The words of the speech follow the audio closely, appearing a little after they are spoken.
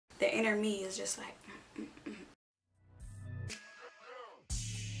the inner me is just like,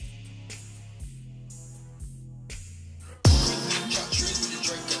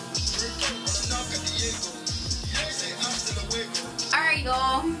 Alright,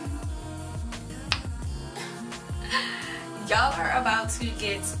 y'all. Y'all are about to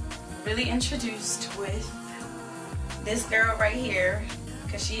get really introduced with this girl right here,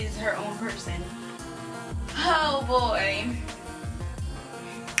 because she is her own person. Oh boy.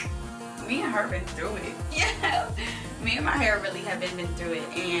 Me and her been through it. Yeah. Me and my hair really have been through it.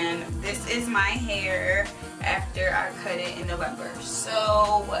 And this is my hair after I cut it in November.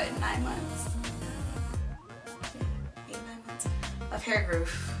 So what, 9 months? Yeah, 8-9 months of hair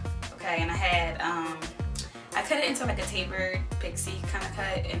growth. Okay, and I had I cut it into like a tapered pixie kind of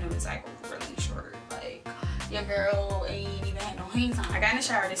cut, and it was like really short. Like, your girl ain't even had no hands on. I got in the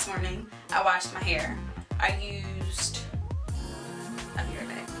shower this morning. I washed my hair. I used, I'll be right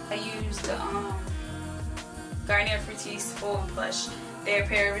back. I used the Garnier Fructis Full and Plush. They're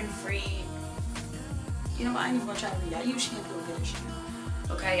paraben free. You know what? I ain't even gonna try to read. I use shampoo and conditioner.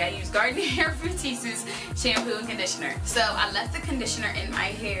 Okay, I use Garnier Fructis shampoo and conditioner. So I left the conditioner in my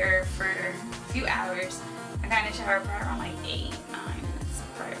hair for a few hours. I got in the shower for around like 8, 9 minutes.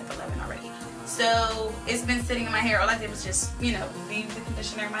 Probably like 11 already. So it's been sitting in my hair. All I did was just, you know, leave the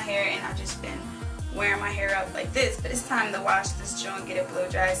conditioner in my hair, and I've just been wearing my hair up like this. But it's time to wash this joint, get it blow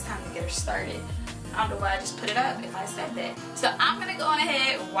dry. It's time to get her started. I don't know why I just put it up if I said that. So I'm gonna go on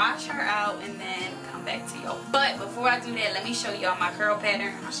ahead, wash her out, and then come back to y'all. But before I do that, let me show y'all my curl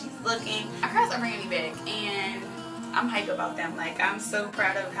pattern, how she's looking. My curls are really big, and I'm hype about them. Like, I'm so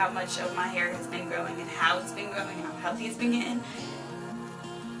proud of how much of my hair has been growing and how it's been growing and how healthy it's been getting.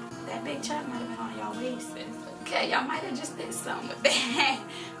 That big chop might have been on y'all waist. Okay, y'all might have just did something with that.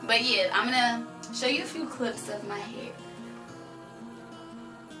 But yeah, I'm gonna show you a few clips of my hair.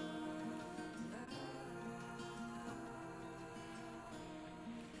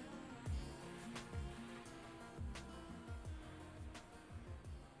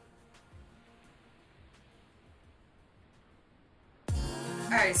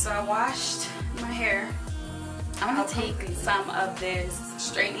 Alright, so I washed my hair. I'm gonna take some of this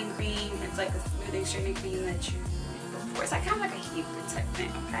straightening cream. It's like a smoothing straightening cream that you use before. It's like kind of like a heat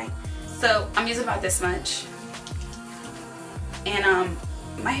protectant, okay? So I'm using about this much. And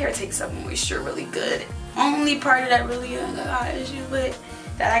my hair takes up moisture really good. Only part that I really got issues with,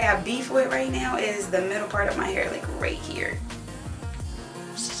 that I got beef with right now, is the middle part of my hair, like right here.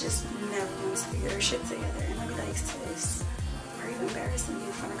 She just never wants to get her shit together, and nobody likes this. Embarrassing me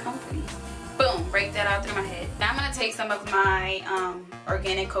in front of company. Boom, break that out through my head. Now I'm gonna take some of my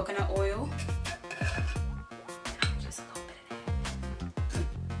organic coconut oil. Just a little bit of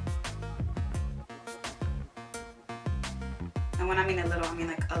that. And when I mean a little, I mean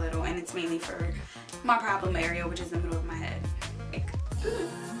like a little, and it's mainly for my problem area, which is the middle of my head. Like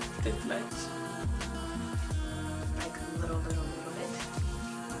this much. Like a little bit.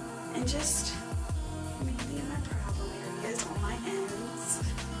 And just mainly in my problem areas on my ends,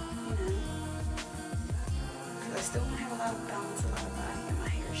 you know, because I still want to have a lot of balance, a lot of body in my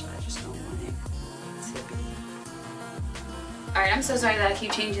hair, so I just don't want it to be. Alright, I'm so sorry that I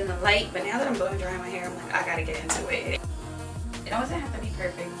keep changing the light, but now that I'm blowing dry my hair, I'm like, I gotta get into it. It doesn't have to be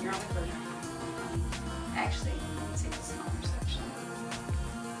perfect. You're only blow drying. Actually, I'm gonna take the smaller section.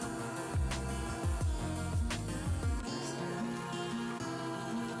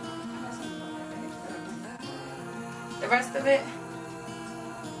 The rest of it,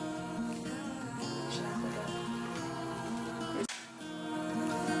 should I click up?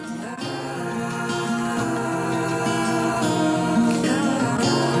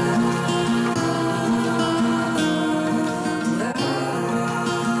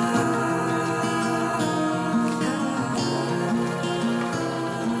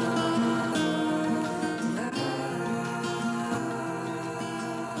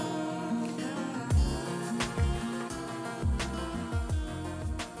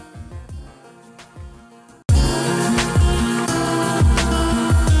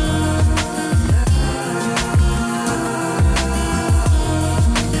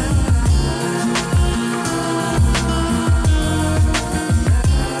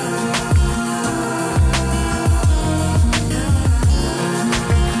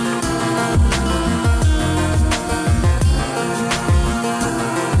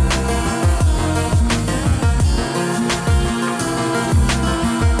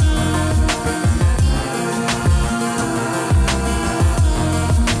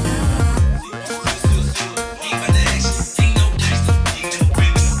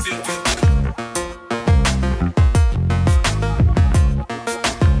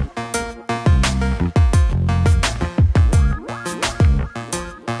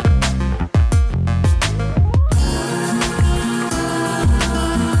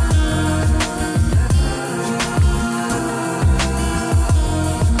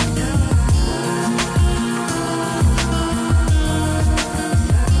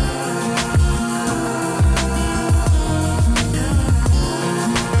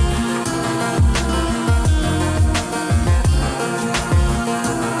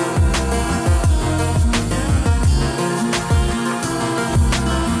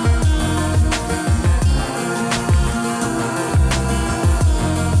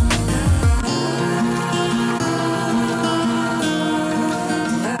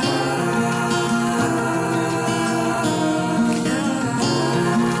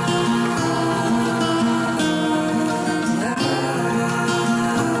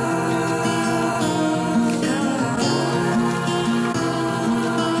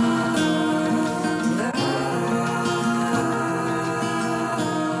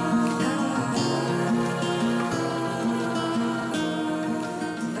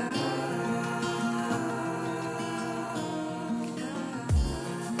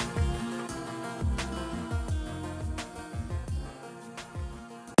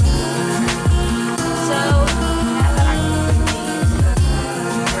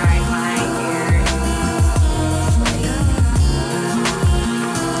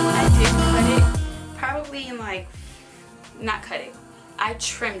 not cut it. I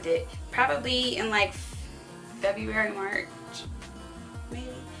trimmed it probably in like February, March, maybe.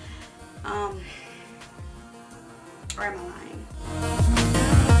 Or am I lying?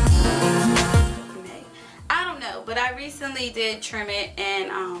 May. I don't know, but I recently did trim it,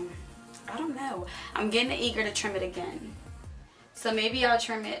 and I don't know. I'm getting eager to trim it again. So maybe I'll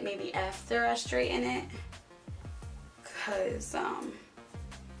trim it maybe after I straighten it, cause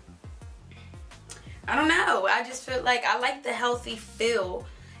I don't know. I just feel like I like the healthy feel,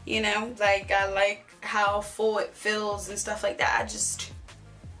 you know, like I like how full it feels and stuff like that. I just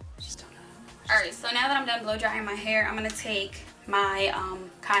don't know. Alright, so now that I'm done blow drying my hair, I'm gonna take my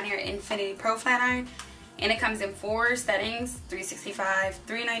Conair Infinity Pro Flat Iron, and it comes in 4 settings: 365,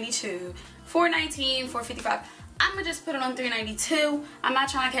 392, 419, 455. I'm gonna just put it on 392. I'm not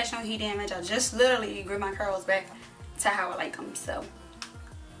trying to catch no heat damage. I just literally grew my curls back to how I like them, so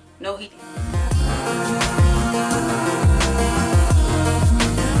no heat damage.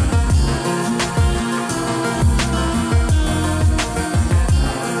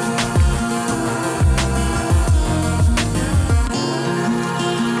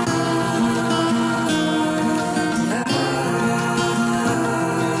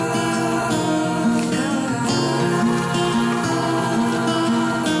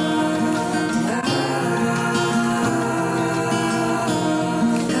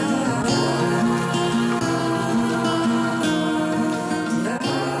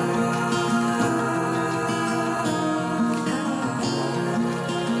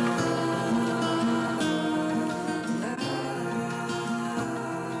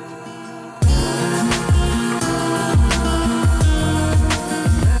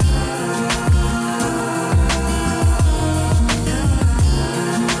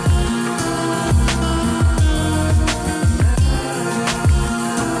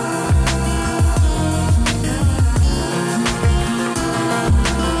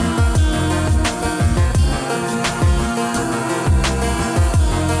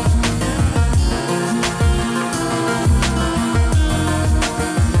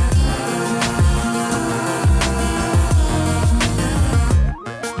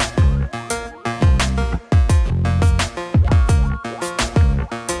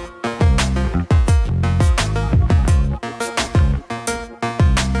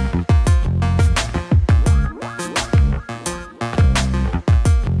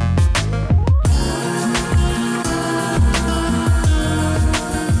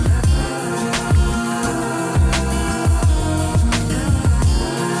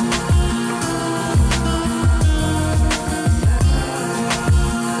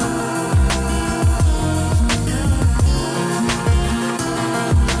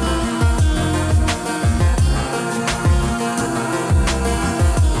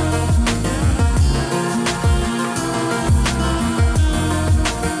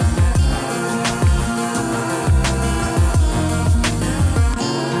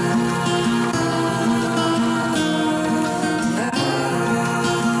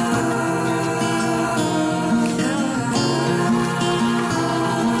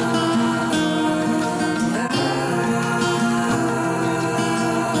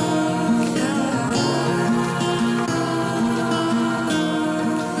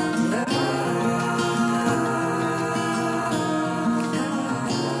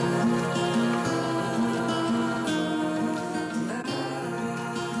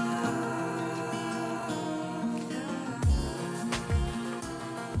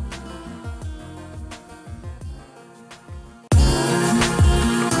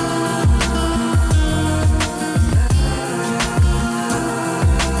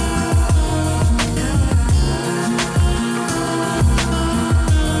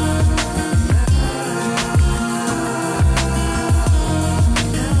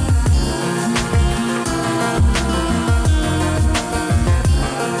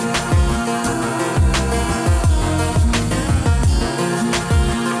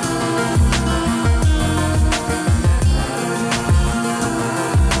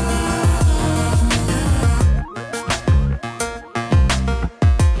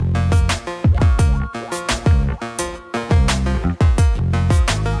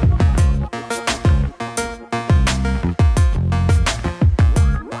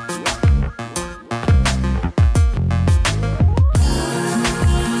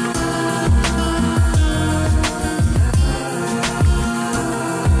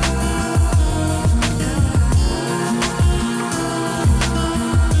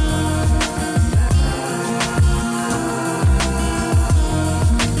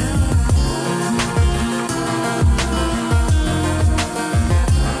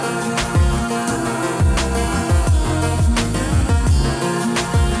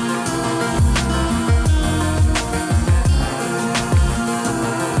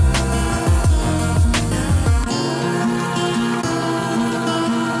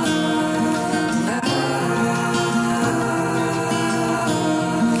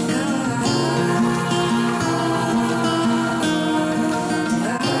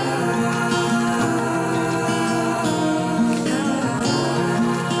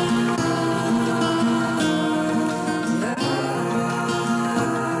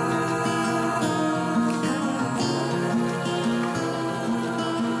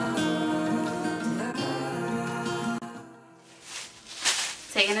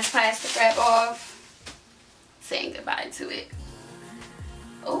 taking this plastic wrap off, saying goodbye to it.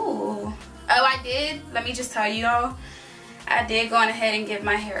 Oh, I did. Let me just tell y'all, I did go on ahead and give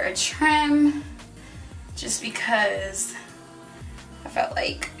my hair a trim just because I felt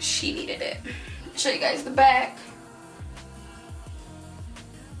like she needed it. Show you guys the back.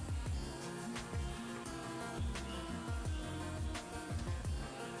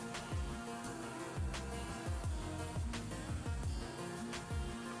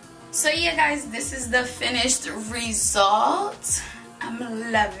 So yeah guys, this is the finished result. I'm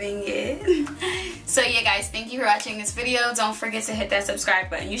loving it. So yeah guys, thank you for watching this video. Don't forget to hit that subscribe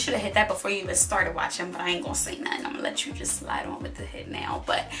button. You should have hit that before you even started watching, but I ain't gonna say nothing. I'm gonna let you just slide on with the hit now.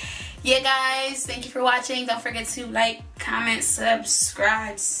 But yeah guys, thank you for watching. Don't forget to like, comment,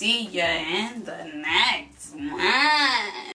 subscribe. See ya in the next one.